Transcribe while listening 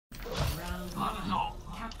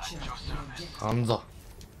Hamza.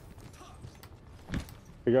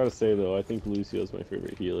 I gotta say though, I think Lucio's my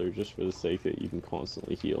favorite healer just for the sake that you can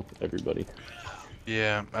constantly heal everybody.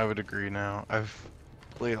 Yeah, I would agree now. I've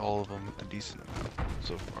played all of them with a decent amount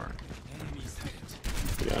so far.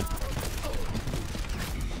 Yeah.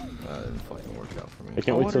 That didn't fucking work out for me. I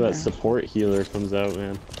can't wait till that support healer comes out,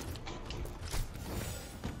 man.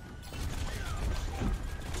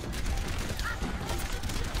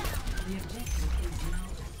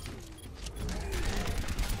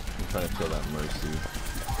 I'm trying to kill that Mercy.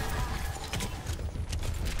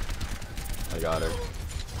 I got her.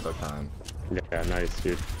 Took time. Yeah, nice,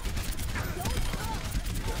 dude.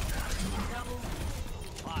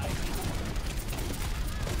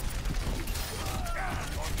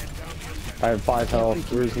 I have 5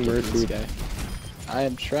 health. Where's the Mercy? Guy. I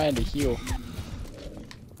am trying to heal.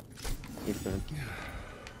 Thanks, man.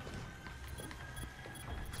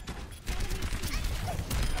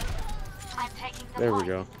 There we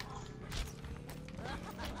go.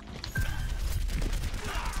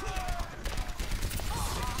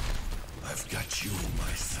 I've got you in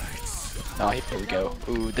my sights. Oh, here we go.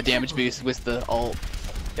 Ooh, the damage boost with the ult.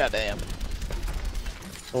 Goddamn.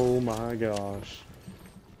 Oh my gosh.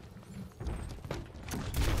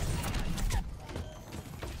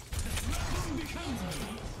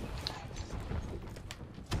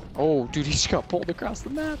 Oh, dude, he just got pulled across the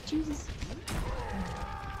map. Jesus.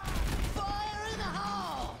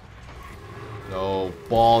 No,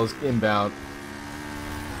 balls inbound.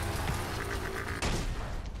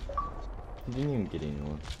 He didn't even get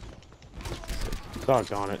anyone.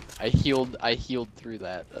 Doggone it. I healed through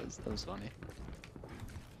that. That was funny.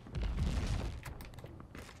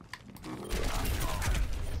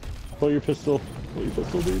 Pull your pistol. Pull your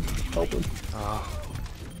pistol, dude. Help him. Oh.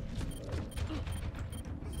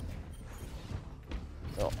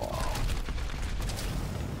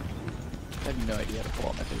 I have no idea how to pull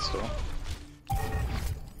out my pistol.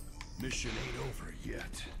 Mission ain't over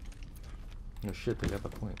yet. Oh shit, they got the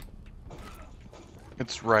point.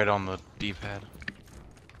 It's right on the D-pad.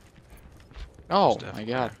 Oh Just my FYI.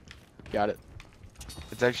 god. Got it.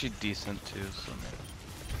 It's actually decent too, so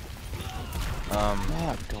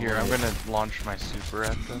Oh, here, I'm gonna launch my super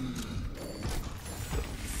at them.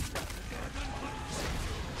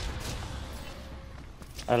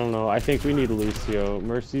 I don't know. I think we need Lucio.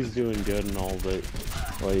 Mercy's doing good and all, but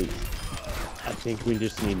like, I think we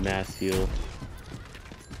just need mass heal.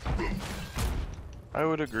 I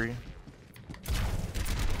would agree.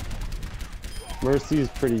 Mercy's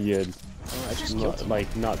pretty good. Oh, I just Not,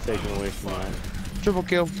 like, not taken away from that. Triple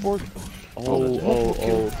kill, board.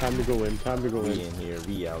 Oh, time to go in, time to go We in. in here,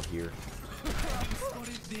 we out here.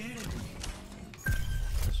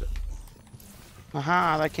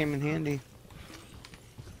 Aha, that came in handy.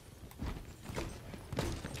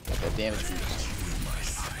 got that damage boost.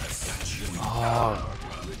 Oh,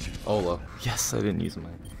 Ola. Yes, I didn't use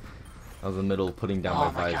mine. I was in the middle of putting down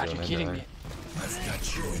Oh my my visor god, you're and kidding then me. I've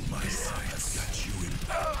got you in my sights. I've got you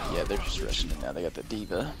in. Yeah, they're just rushing it now. They got the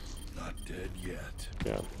diva. Not dead yet.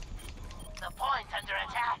 Yeah. The point's under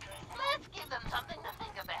attack. Let's give them something to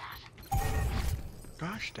think about.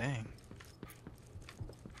 Gosh dang.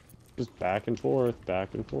 Just back and forth,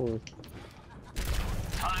 back and forth.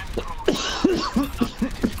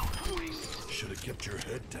 Should have kept your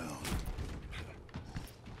head down.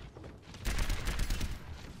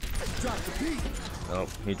 Nope,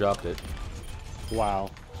 he dropped it. Wow.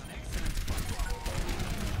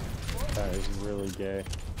 That is really gay.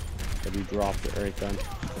 That he dropped it right then.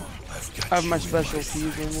 I have my special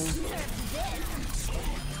fuse in there.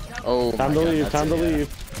 Oh Time my to god, leave, that's time to a, leave.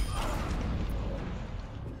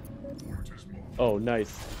 Oh,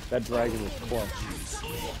 nice. That dragon was clutch.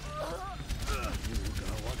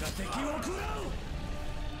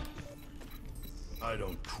 I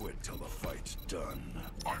don't quit till the fight's done.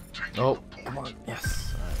 Oh, come on.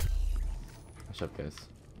 Yes. Alright. Watch up, guys.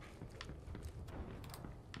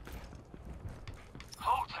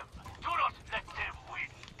 Hold them. Do not let them win.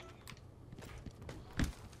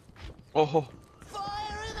 Oh,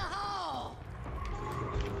 Fire in the hole!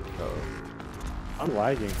 Uh-oh. I'm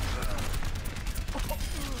lagging.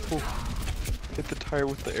 hit the tire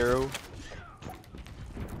with the arrow.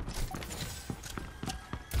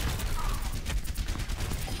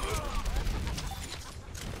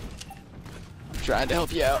 trying to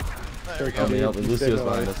help you out. Help me, help me. You Lucio's said,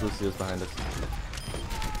 behind us. Lucio's behind us.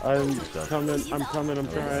 I'm coming, I'm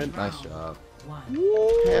trying. Nice job.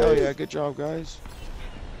 Hell yeah, good job, guys.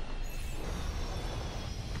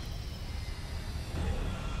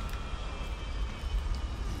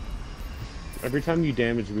 Every time you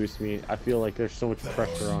damage boost me, I feel like there's so much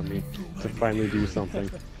pressure on me to finally do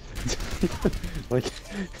something. Like,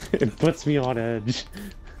 it puts me on edge.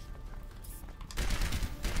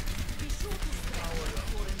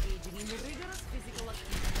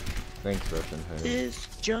 Thanks, Russian hair. This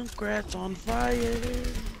Junkrat's on fire.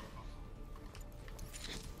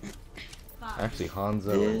 Actually,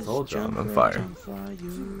 Hanzo and This Soldier on Junkrat's fire.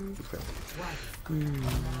 on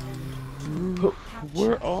fire.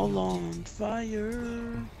 We're all on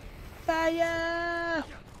fire. Fire!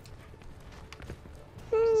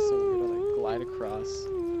 So we're gonna glide across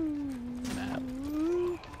the map.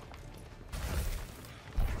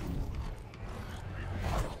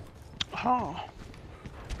 Oh.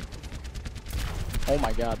 Oh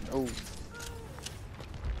my god. Oh.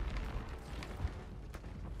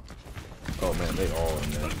 Oh man, they all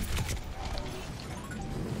in there.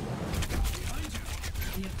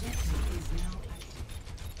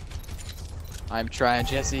 I'm trying,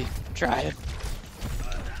 Jesse. I'm trying.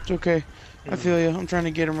 It's okay. I feel you. I'm trying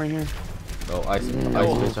to get him right here. Oh, ice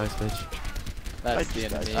bitch. That's the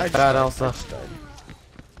enemy. Bad Elsa.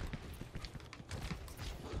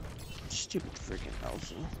 Stupid freaking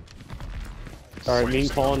Elsa. Alright, me and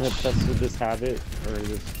Colin have tested this habit, or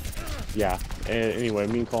this, yeah. Anyway,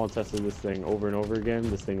 me and Colin tested this thing over and over again.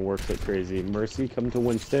 This thing works like crazy. Mercy, come to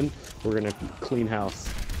Winston. We're gonna clean house.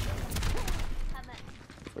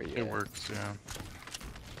 Where you It at? works, yeah.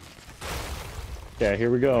 Yeah, here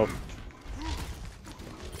we go.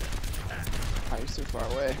 How are you so far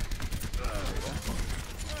away?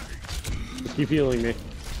 Keep healing me.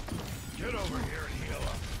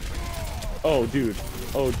 Oh, dude.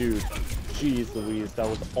 Oh, dude. Jeez Louise, that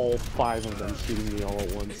was all 5 of them shooting me all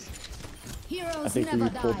at once. I think we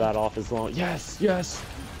pulled that off as long. Yes, yes!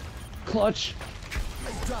 Clutch!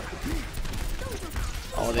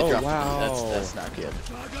 Oh, they Oh, dropped wow. me. That's not good.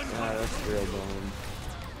 Yeah, that's real dumb.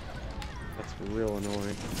 That's real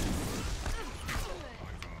annoying.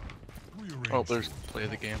 Oh, there's play of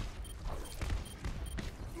the game.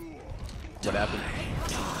 What happened?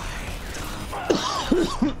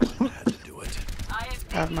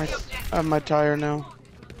 I have my tire now.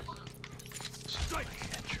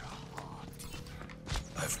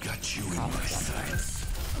 I've got you in my sights.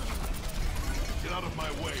 Get out of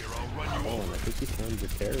my way or I'll run you Oh, over. I think he found the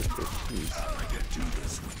character. Jeez. I can do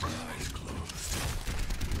this with my eyes closed.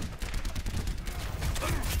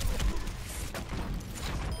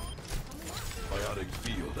 Biotic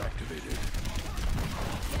field activated.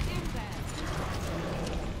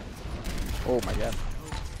 Oh my god.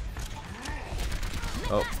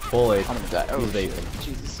 Oh, full aid. I'm gonna die. Oh, He's shit. vaping.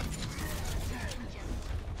 Jesus.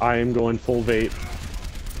 I am going full vape.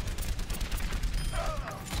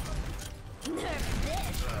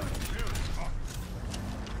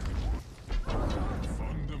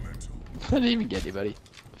 I didn't even get you, buddy.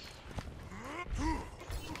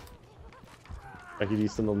 I could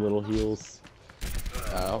use some of the little heals.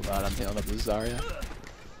 Oh god, I'm healing up with Zarya.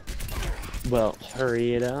 Well,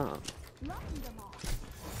 hurry it up.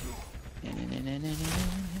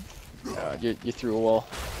 You're through a wall.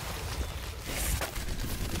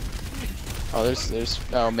 Oh, there's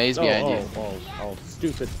May's behind you. Oh,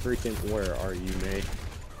 stupid freaking, where are you, May?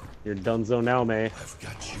 You're donezo now, May. I've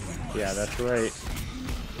got you in my Yeah, that's right.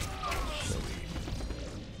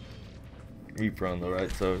 Reaper on the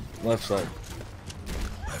right side, left side.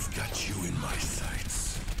 I've got you in my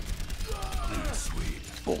sights. Sweet.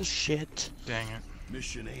 Bullshit. Dang it.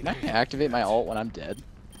 Mission Can I activate my ult when I'm dead? Is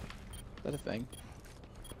that a thing?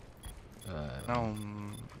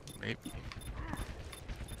 Maybe.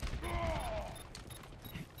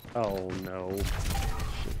 Oh no.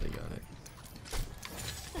 Shit, they got it.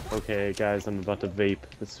 Okay, guys, I'm about to vape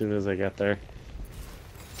as soon as I get there.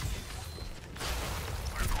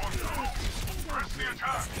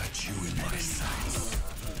 I've got you in my sights.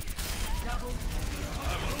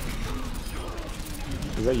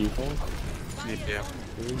 Is that you, Colin? Yeah.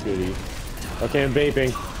 Goody. Okay, I'm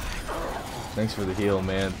vaping. Thanks for the heal,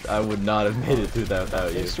 man. I would not have made it through that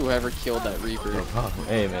without you. Thanks to whoever killed that Reaper. No problem.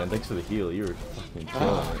 Hey, man, thanks for the heal. You were fucking killing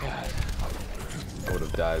Oh it. god. I would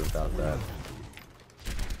have died without that.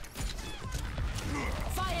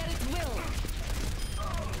 Fire at will.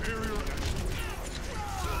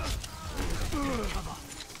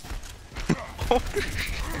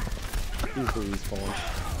 He's the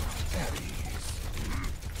respawn.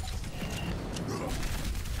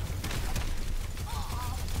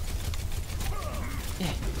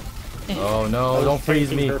 Oh no, don't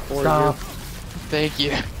freeze me. her for Stop. Thank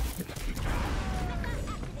you.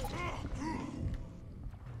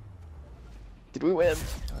 Did we win?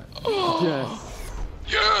 Yes.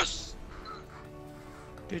 Yes!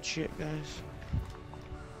 Good shit, guys.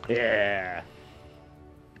 Yeah.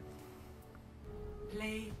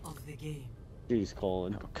 Play of the game. Jeez,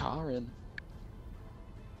 Colin. Oh, Karen.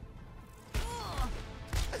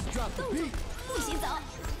 Drop the beat.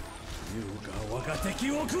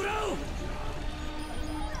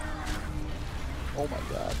 Oh my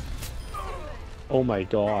god. Oh my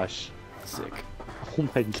gosh. Sick. Oh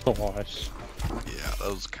my gosh. Yeah,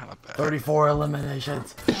 that was kind of bad. 34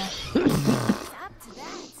 eliminations.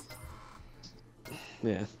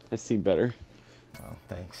 Yeah, I see better. Oh,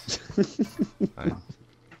 thanks. Fine.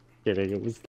 Kidding, it was